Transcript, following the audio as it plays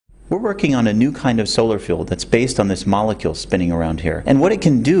We're working on a new kind of solar fuel that's based on this molecule spinning around here. And what it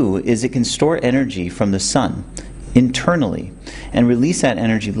can do is it can store energy from the sun internally and release that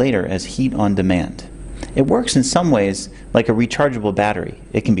energy later as heat on demand. It works in some ways like a rechargeable battery.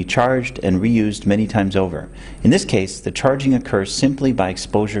 It can be charged and reused many times over. In this case, the charging occurs simply by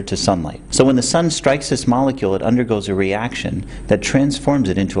exposure to sunlight. So when the sun strikes this molecule, it undergoes a reaction that transforms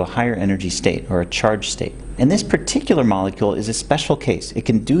it into a higher energy state, or a charged state. And this particular molecule is a special case. It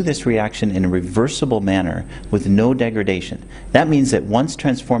can do this reaction in a reversible manner with no degradation. That means that once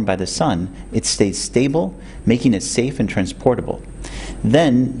transformed by the sun, it stays stable, making it safe and transportable.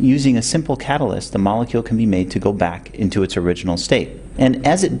 Then, using a simple catalyst, the molecule can be made to go back into its original state. And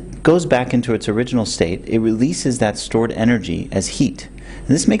as it goes back into its original state, it releases that stored energy as heat. And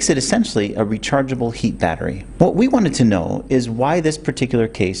this makes it essentially a rechargeable heat battery. What we wanted to know is why this particular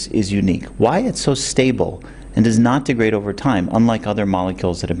case is unique, why it's so stable and does not degrade over time, unlike other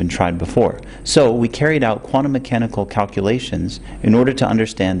molecules that have been tried before. So we carried out quantum mechanical calculations in order to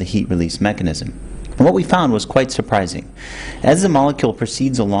understand the heat release mechanism. And what we found was quite surprising. As the molecule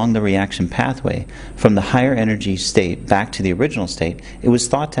proceeds along the reaction pathway from the higher energy state back to the original state, it was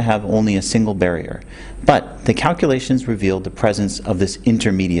thought to have only a single barrier. But the calculations revealed the presence of this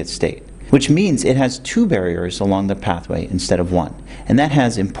intermediate state, which means it has two barriers along the pathway instead of one. And that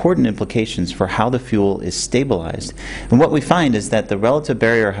has important implications for how the fuel is stabilized. And what we find is that the relative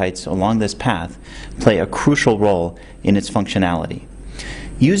barrier heights along this path play a crucial role in its functionality.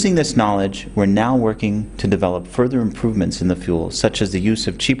 Using this knowledge, we're now working to develop further improvements in the fuel, such as the use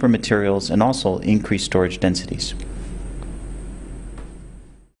of cheaper materials and also increased storage densities.